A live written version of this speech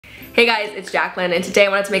Hey guys, it's Jaclyn, and today I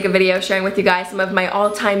wanted to make a video sharing with you guys some of my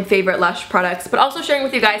all-time favorite Lush products, but also sharing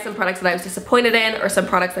with you guys some products that I was disappointed in or some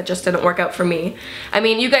products that just didn't work out for me. I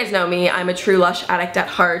mean, you guys know me, I'm a true Lush addict at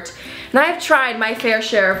heart, and I've tried my fair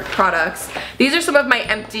share of products. These are some of my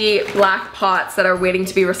empty black pots that are waiting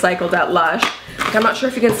to be recycled at Lush. Like, I'm not sure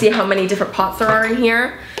if you can see how many different pots there are in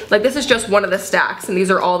here. Like, this is just one of the stacks, and these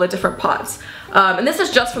are all the different pots. And this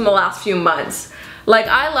is just from the last few months. Like,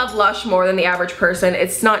 I love Lush more than the average person.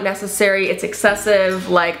 It's not necessary, it's excessive.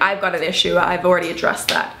 Like, I've got an issue, I've already addressed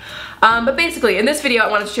that. But basically, in this video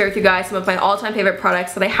I wanted to share with you guys some of my all-time favorite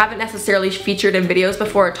products that I haven't necessarily featured in videos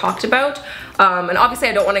before or talked about. And obviously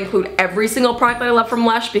I don't want to include every single product that I love from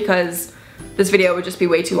Lush because this video would just be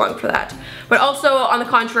way too long for that. But also, on the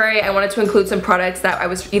contrary, I wanted to include some products that I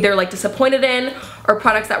was either like disappointed in, or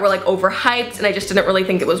products that were like overhyped and I just didn't really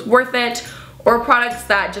think it was worth it, or products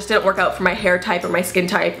that just didn't work out for my hair type or my skin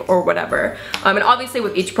type or whatever. And obviously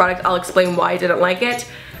with each product I'll explain why I didn't like it.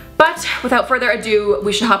 But without further ado,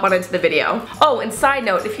 we should hop on into the video. Oh, and side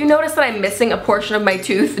note, if you notice that I'm missing a portion of my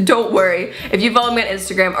tooth, don't worry. If you follow me on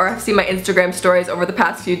Instagram or have seen my Instagram stories over the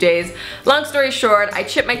past few days, long story short, I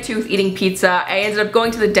chipped my tooth eating pizza. I ended up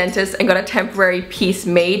going to the dentist and got a temporary piece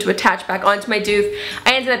made to attach back onto my tooth.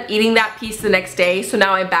 I ended up eating that piece the next day, so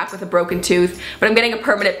now I'm back with a broken tooth, but I'm getting a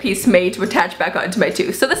permanent piece made to attach back onto my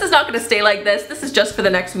tooth. So this is not gonna stay like this. This is just for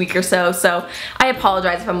the next week or so, so I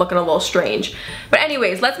apologize if I'm looking a little strange. But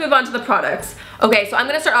anyways, let's move on to the products. Okay, so I'm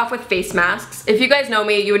gonna start off with face masks. If you guys know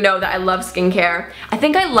me, you would know that I love skincare. I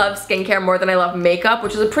think I love skincare more than I love makeup,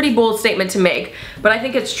 which is a pretty bold statement to make, but I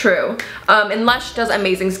think it's true. And Lush does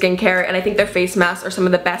amazing skincare, and I think their face masks are some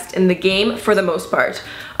of the best in the game for the most part.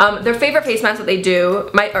 Their favorite face mask that they do,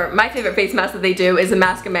 my favorite face mask that they do is a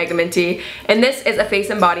mask of Magnaminty, and this is a face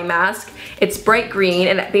and body mask. It's bright green,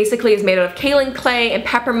 and it basically is made out of kaolin clay and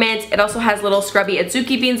peppermint. It also has little scrubby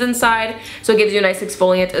adzuki beans inside, so it gives you a nice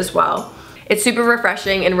exfoliant as well. It's super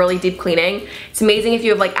refreshing and really deep cleaning. It's amazing if you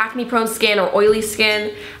have like acne prone skin or oily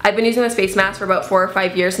skin. I've been using this face mask for about 4 or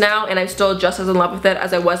 5 years now, and I'm still just as in love with it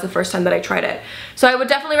as I was the first time that I tried it. So I would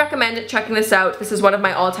definitely recommend checking this out. This is one of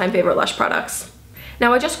my all-time favorite Lush products.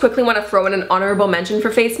 Now I just quickly want to throw in an honorable mention for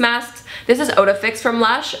face masks. This is Oatifix from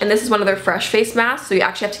Lush, and this is one of their fresh face masks, so you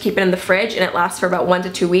actually have to keep it in the fridge and it lasts for about 1 to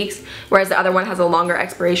 2 weeks, whereas the other one has a longer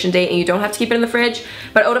expiration date and you don't have to keep it in the fridge.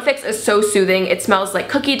 But Oatifix is so soothing. It smells like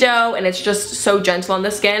cookie dough and it's just so gentle on the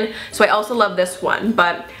skin, so I also love this one,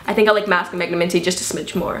 but I think I like Mask and Magnaminty just a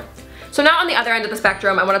smidge more. So now on the other end of the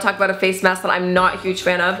spectrum, I want to talk about a face mask that I'm not a huge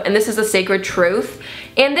fan of, and this is a Sacred Truth.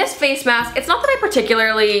 And this face mask, it's not that I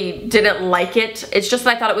particularly didn't like it, it's just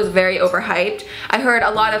that I thought it was very overhyped. I heard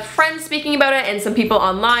a lot of friends speaking about it and some people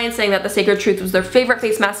online saying that the Sacred Truth was their favorite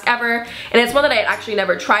face mask ever, and it's one that I had actually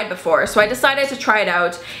never tried before. So I decided to try it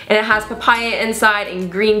out, and it has papaya inside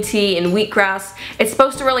and green tea and wheatgrass. It's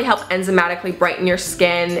supposed to really help enzymatically brighten your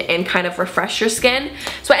skin and kind of refresh your skin.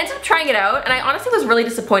 So I ended up trying it out, and I honestly was really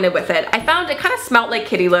disappointed with it. I found it kind of smelled like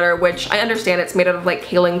kitty litter, which I understand it's made out of like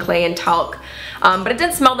kaolin clay and talc, but it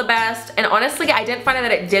didn't smell the best, and honestly I didn't find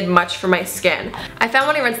that it did much for my skin. I found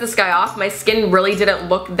when I rinsed this guy off, my skin really didn't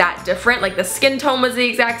look that different. Like, the skin tone was the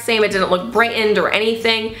exact same, it didn't look brightened or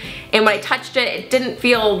anything, and when I touched it, it didn't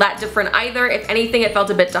feel that different either. If anything, it felt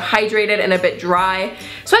a bit dehydrated and a bit dry.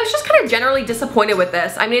 So I was just kind of generally disappointed with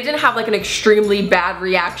this. I mean, it didn't have like an extremely bad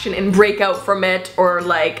reaction and breakout from it, or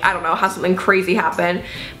like, I don't know, have something crazy happen.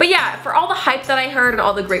 But yeah, for all the hype that I heard and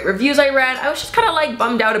all the great reviews I read, I was just kind of like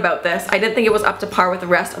bummed out about this. I didn't think it was up to par with the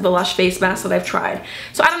rest of the Lush face masks that I've tried.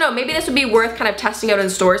 So I don't know, maybe this would be worth kind of testing out in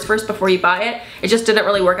stores first before you buy it. It just didn't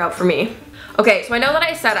really work out for me. Okay, so I know that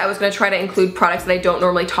I said I was going to try to include products that I don't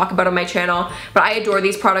normally talk about on my channel, but I adore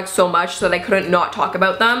these products so much so that I couldn't not talk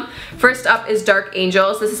about them. First up is Dark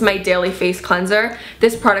Angels. This is my daily face cleanser.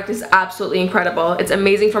 This product is absolutely incredible. It's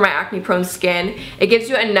amazing for my acne prone skin. It gives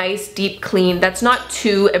you a nice deep clean that's not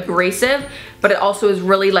too abrasive, but it also is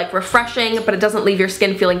really like refreshing, but it doesn't leave your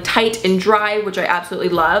skin feeling tight and dry, which I absolutely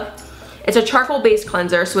love. It's a charcoal-based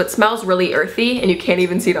cleanser, so it smells really earthy, and you can't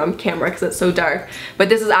even see it on camera because it's so dark. But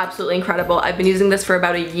this is absolutely incredible. I've been using this for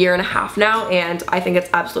about 1.5 years now, and I think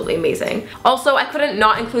it's absolutely amazing. Also, I couldn't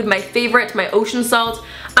not include my favorite, my ocean salt.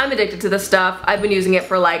 I'm addicted to this stuff. I've been using it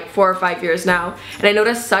for like 4 or 5 years now, and I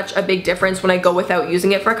notice such a big difference when I go without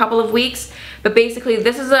using it for a couple of weeks. But basically,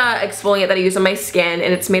 this is a exfoliant that I use on my skin,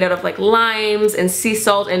 and it's made out of like limes and sea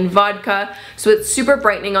salt and vodka, so it's super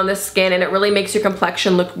brightening on the skin, and it really makes your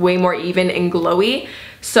complexion look way more even and glowy.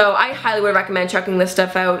 So I highly would recommend checking this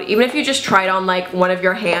stuff out. Even if you just try it on like one of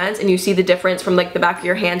your hands and you see the difference from like the back of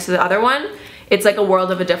your hand to the other one, it's like a world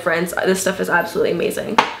of a difference. This stuff is absolutely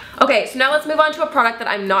amazing. Okay, so now let's move on to a product that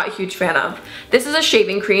I'm not a huge fan of. This is a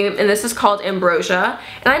shaving cream, and this is called Ambrosia,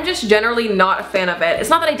 and I'm just generally not a fan of it.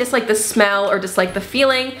 It's not that I dislike the smell or dislike the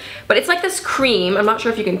feeling, but it's like this cream. I'm not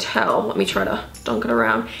sure if you can tell. Let me try to dunk it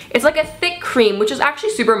around. It's like a thick cream, which is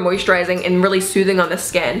actually super moisturizing and really soothing on the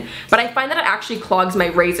skin, but I find that it actually clogs my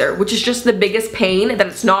razor, which is just the biggest pain, that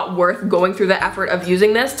it's not worth going through the effort of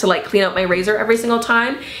using this to like clean out my razor every single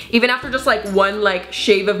time. Even after just like one like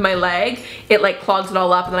shave of my leg, it like clogs it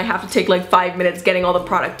all up, and then I have to take like 5 minutes getting all the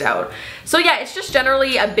product out. So yeah, it's just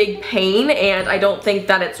generally a big pain, and I don't think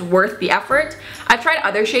that it's worth the effort. I've tried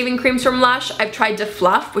other shaving creams from Lush. I've tried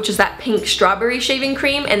Defluff, which is that pink strawberry shaving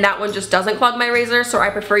cream, and that one just doesn't clog my razor, so I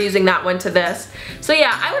prefer using that one to this. So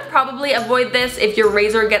yeah, I would probably avoid this if your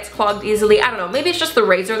razor gets clogged easily. I don't know, maybe it's just the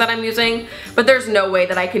razor that I'm using, but there's no way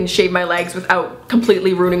that I can shave my legs without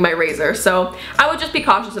completely ruining my razor, so I would just be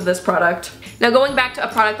cautious of this product. Now going back to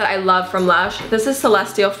a product that I love from Lush, this is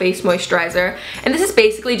Celestial Face Moisturizer, and this is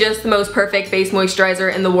basically just the most perfect face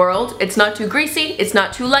moisturizer in the world. It's not too greasy, it's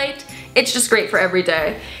not too light, it's just great for every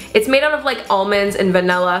day. It's made out of like almonds and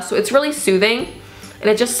vanilla, so it's really soothing, and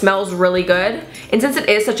it just smells really good. And since it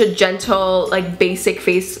is such a gentle, like basic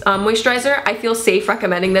face moisturizer, I feel safe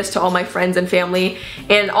recommending this to all my friends and family,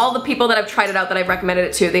 and all the people that have tried it out that I've recommended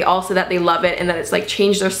it to, they all say that they love it and that it's like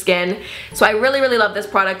changed their skin. So I really, really love this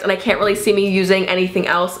product, and I can't really see me using anything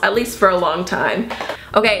else, at least for a long time.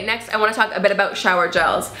 Okay, next I want to talk a bit about shower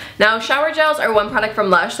gels. Now shower gels are one product from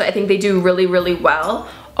Lush that I think they do really, really well.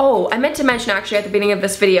 Oh, I meant to mention actually at the beginning of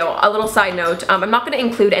this video, a little side note, I'm not going to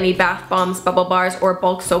include any bath bombs, bubble bars, or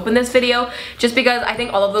bulk soap in this video, just because I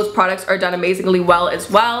think all of those products are done amazingly well as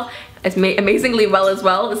well. Amazingly well as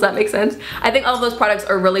well, does that make sense? I think all of those products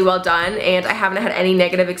are really well done, and I haven't had any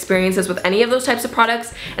negative experiences with any of those types of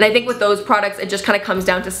products, and I think with those products it just kind of comes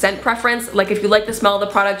down to scent preference. Like if you like the smell of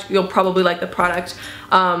the product, you'll probably like the product.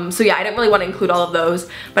 So yeah, I didn't really want to include all of those,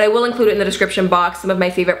 but I will include it in the description box, some of my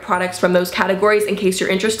favorite products from those categories in case you're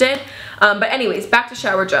interested. But anyways, back to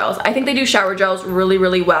shower gels. I think they do shower gels really,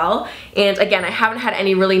 really well, and again, I haven't had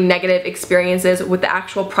any really negative experiences with the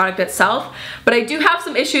actual product itself, but I do have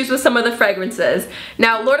some issues with some of the fragrances.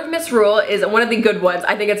 Now, Lord of Misrule is one of the good ones.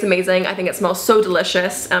 I think it's amazing. I think it smells so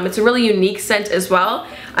delicious. It's a really unique scent as well.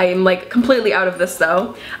 I am like completely out of this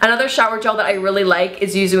though. Another shower gel that I really like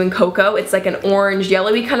is Yuzu Cocoa. It's like an orange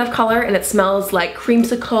yellowy kind of color, and it smells like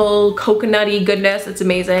creamsicle, coconutty goodness. It's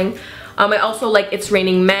amazing. I also like It's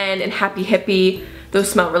Raining Men and Happy Hippy. Those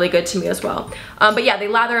smell really good to me as well. But yeah, they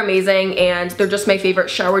lather amazing, and they're just my favorite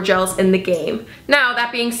shower gels in the game. Now,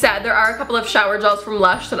 that being said, there are a couple of shower gels from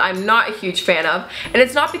Lush that I'm not a huge fan of, and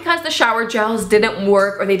it's not because the shower gels didn't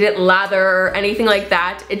work or they didn't lather or anything like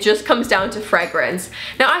that. It just comes down to fragrance.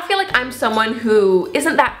 Now, I feel like I'm someone who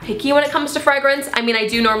isn't that picky when it comes to fragrance. I mean, I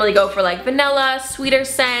do normally go for like vanilla, sweeter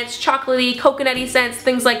scents, chocolatey, coconutty scents,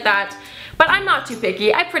 things like that. But I'm not too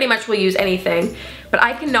picky. I pretty much will use anything. But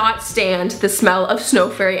I cannot stand the smell of Snow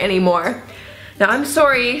Fairy anymore. Now I'm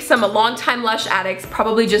sorry, some longtime Lush addicts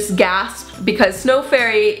probably just gasped because Snow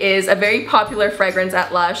Fairy is a very popular fragrance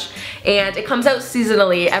at Lush, and it comes out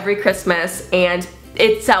seasonally every Christmas, and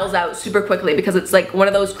it sells out super quickly because it's like one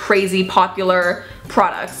of those crazy popular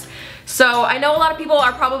products. So I know a lot of people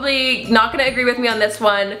are probably not going to agree with me on this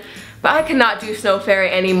one, but I cannot do Snow Fairy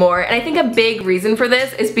anymore, and I think a big reason for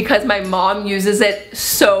this is because my mom uses it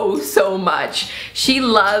so much. She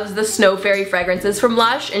loves the Snow Fairy fragrances from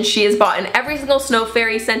Lush, and she has bought in every single Snow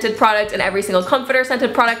Fairy scented product, and every single comforter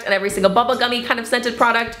scented product, and every single bubblegummy kind of scented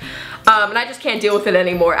product, and I just can't deal with it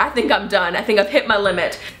anymore. I think I'm done. I think I've hit my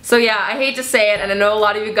limit. So yeah, I hate to say it, and I know a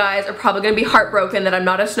lot of you guys are probably gonna be heartbroken that I'm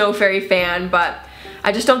not a Snow Fairy fan, but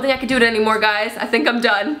I just don't think I can do it anymore, guys. I think I'm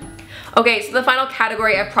done. Okay, so the final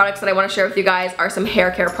category of products that I want to share with you guys are some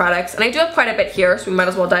hair care products, and I do have quite a bit here, so we might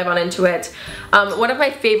as well dive on into it. One of my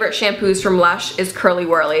favorite shampoos from Lush is Curly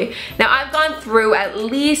Wurly. Now, I've gone through at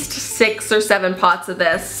least 6 or 7 pots of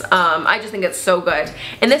this. I just think it's so good.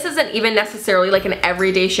 And this isn't even necessarily like an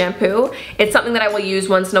everyday shampoo. It's something that I will use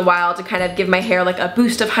once in a while to kind of give my hair like a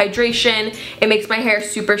boost of hydration. It makes my hair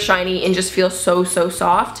super shiny and just feels so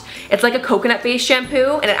soft. It's like a coconut-based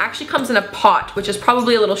shampoo, and it actually comes in a pot, which is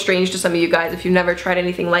probably a little strange to some of you guys if you've never tried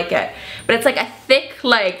anything like it. But it's like a thick,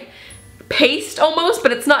 like, paste almost,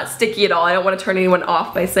 but it's not sticky at all. I don't want to turn anyone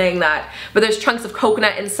off by saying that. But there's chunks of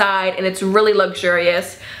coconut inside and it's really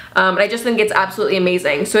luxurious. And I just think it's absolutely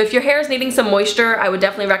amazing. So if your hair is needing some moisture, I would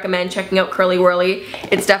definitely recommend checking out Curly Wurly.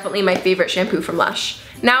 It's definitely my favorite shampoo from Lush.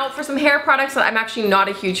 Now for some hair products that I'm actually not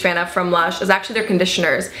a huge fan of from Lush is actually their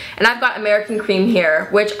conditioners. And I've got American Cream here,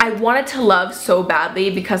 which I wanted to love so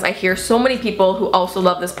badly because I hear so many people who also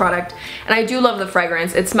love this product. And I do love the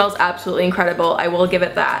fragrance. It smells absolutely incredible. I will give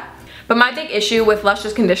it that. But my big issue with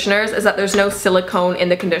Lush's conditioners is that there's no silicone in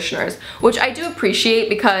the conditioners, which I do appreciate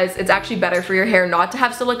because it's actually better for your hair not to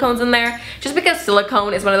have silicones in there, just because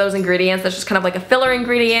silicone is one of those ingredients that's just kind of like a filler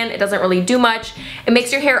ingredient. It doesn't really do much. It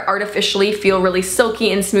makes your hair artificially feel really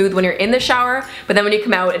silky and smooth when you're in the shower, but then when you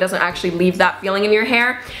come out, it doesn't actually leave that feeling in your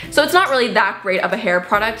hair. So it's not really that great of a hair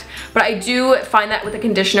product, but I do find that with a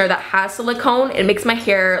conditioner that has silicone, it makes my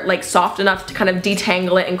hair like soft enough to kind of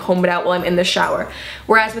detangle it and comb it out while I'm in the shower.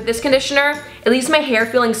 Whereas with this conditioner, it leaves my hair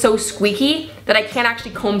feeling so squeaky that I can't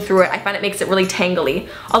actually comb through it. I find it makes it really tangly.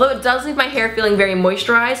 Although it does leave my hair feeling very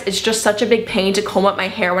moisturized, it's just such a big pain to comb up my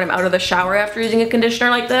hair when I'm out of the shower after using a conditioner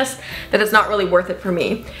like this that it's not really worth it for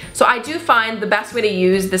me. So I do find the best way to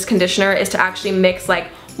use this conditioner is to actually mix like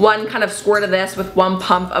one kind of squirt of this with one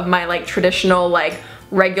pump of my like traditional like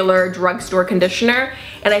regular drugstore conditioner,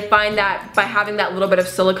 and I find that by having that little bit of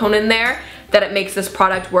silicone in there that it makes this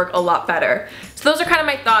product work a lot better. So those are kind of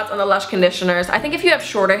my thoughts on the Lush conditioners. I think if you have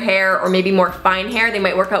shorter hair or maybe more fine hair, they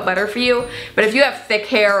might work out better for you, but if you have thick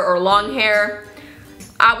hair or long hair,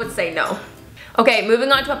 I would say no. Okay,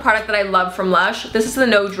 moving on to a product that I love from Lush. This is the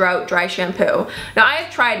No Drought Dry Shampoo. Now I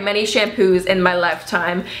have tried many shampoos in my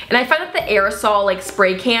lifetime, and I find that the aerosol like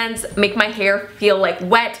spray cans make my hair feel like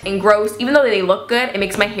wet and gross. Even though they look good, it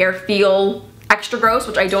makes my hair feel extra gross,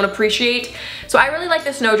 which I don't appreciate. So I really like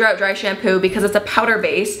this No Drought Dry Shampoo because it's a powder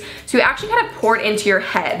base, so you actually kind of pour it into your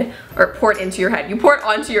head, or pour it into your head, you pour it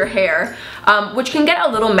onto your hair, which can get a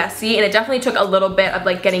little messy, and it definitely took a little bit of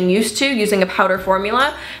like getting used to using a powder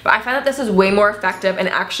formula, but I find that this is way more effective in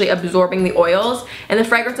actually absorbing the oils, and the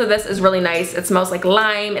fragrance of this is really nice. It smells like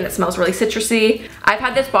lime and it smells really citrusy. I've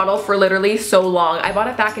had this bottle for literally so long. I bought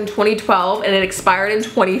it back in 2012 and it expired in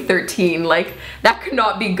 2013. Like, that could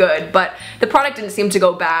not be good, but the product didn't seem to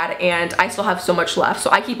go bad and I still have so much left,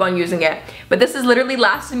 so I keep on using it. But this has literally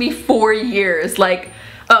lasted me 4 years. Like,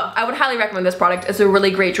 I would highly recommend this product. It's a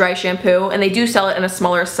really great dry shampoo, and they do sell it in a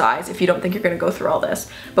smaller size if you don't think you're gonna go through all this,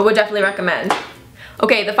 but would definitely recommend.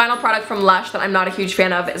 Okay, the final product from Lush that I'm not a huge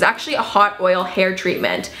fan of is actually a hot oil hair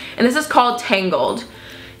treatment, and this is called Tangled.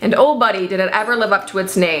 And oh buddy, did it ever live up to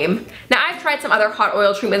its name. Now I've tried some other hot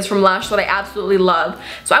oil treatments from Lush that I absolutely love,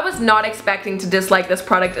 so I was not expecting to dislike this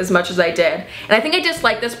product as much as I did. And I think I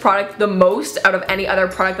disliked this product the most out of any other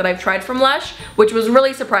product that I've tried from Lush, which was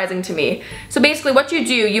really surprising to me. So basically what you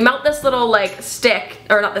do, you melt this little like stick,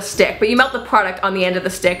 or not the stick, but you melt the product on the end of the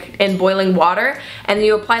stick in boiling water, and then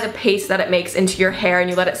you apply the paste that it makes into your hair and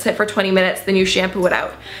you let it sit for 20 minutes, then you shampoo it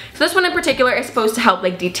out. So this one in particular is supposed to help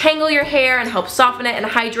like detangle your hair and help soften it and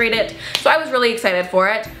hydrate it, so I was really excited for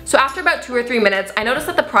it. So after about 2 or 3 minutes, I noticed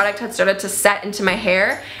that the product had started to set into my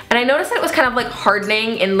hair, and I noticed that it was kind of like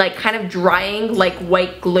hardening and like kind of drying like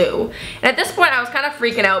white glue. And at this point I was kind of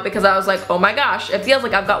freaking out because I was like, oh my gosh, it feels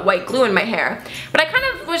like I've got white glue in my hair. But I kind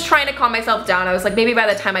of was trying to calm myself down. I was like, maybe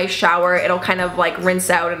by the time I shower it'll kind of like rinse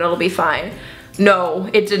out and it'll be fine. No,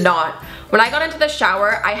 it did not. When I got into the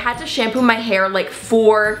shower, I had to shampoo my hair like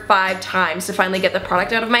 4 or 5 times to finally get the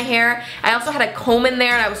product out of my hair. I also had a comb in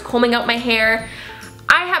there and I was combing out my hair.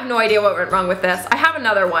 I have no idea what went wrong with this. I have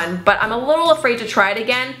another one, but I'm a little afraid to try it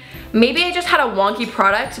again. Maybe I just had a wonky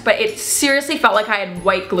product, but it seriously felt like I had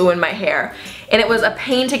white glue in my hair. And it was a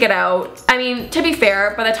pain to get out. I mean, to be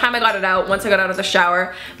fair, by the time I got it out, once I got out of the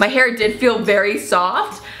shower, my hair did feel very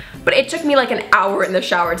soft. But it took me like an hour in the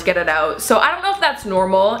shower to get it out. So I don't know if that's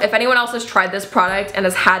normal. If anyone else has tried this product and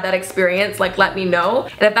has had that experience, like let me know.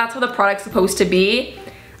 And if that's how the product's supposed to be,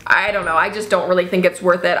 I don't know. I just don't really think it's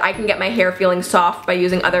worth it. I can get my hair feeling soft by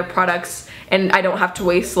using other products, and I don't have to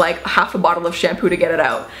waste like half a bottle of shampoo to get it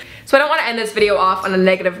out. So I don't want to end this video off on a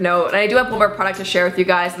negative note, and I do have one more product to share with you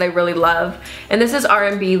guys that I really love, and this is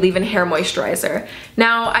R&B Leave-In Hair Moisturizer.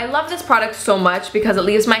 Now, I love this product so much because it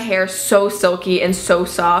leaves my hair so silky and so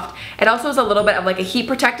soft. It also is a little bit of like a heat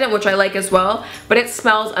protectant, which I like as well, but it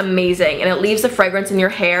smells amazing, and it leaves the fragrance in your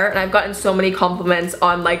hair, and I've gotten so many compliments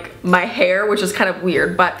on like my hair, which is kind of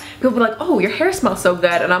weird, but people be like, oh, your hair smells so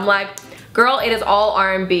good, and I'm like, girl, it is all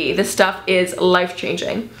R&B. This stuff is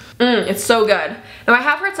life-changing. It's so good. Now I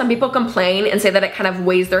have heard some people complain and say that it kind of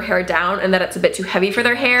weighs their hair down and that it's a bit too heavy for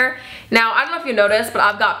their hair. Now I don't know if you noticed, but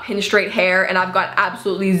I've got pin straight hair and I've got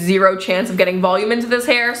absolutely zero chance of getting volume into this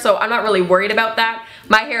hair, so I'm not really worried about that.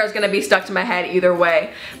 My hair is going to be stuck to my head either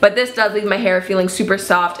way, but this does leave my hair feeling super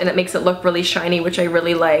soft and it makes it look really shiny, which I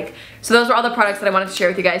really like. So those are all the products that I wanted to share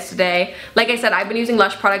with you guys today. Like I said, I've been using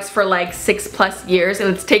Lush products for like 6+ years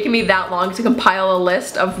and it's taken me that long to compile a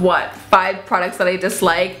list of what, 5 products that I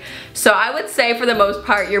dislike. So I would say for the most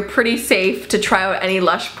part you're pretty safe to try out any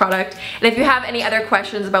Lush product. And if you have any other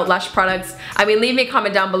questions about Lush products, I mean, leave me a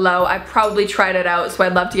comment down below. I've probably tried it out, so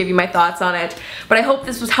I'd love to give you my thoughts on it. But I hope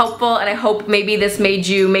this was helpful and I hope maybe this made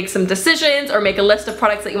you make some decisions or make a list of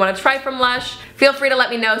products that you want to try from Lush. Feel free to let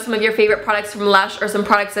me know some of your favorite products from Lush or some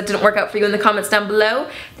products that didn't work out for you in the comments down below.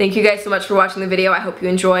 Thank you guys so much for watching the video. I hope you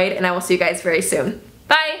enjoyed and I will see you guys very soon.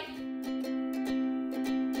 Bye!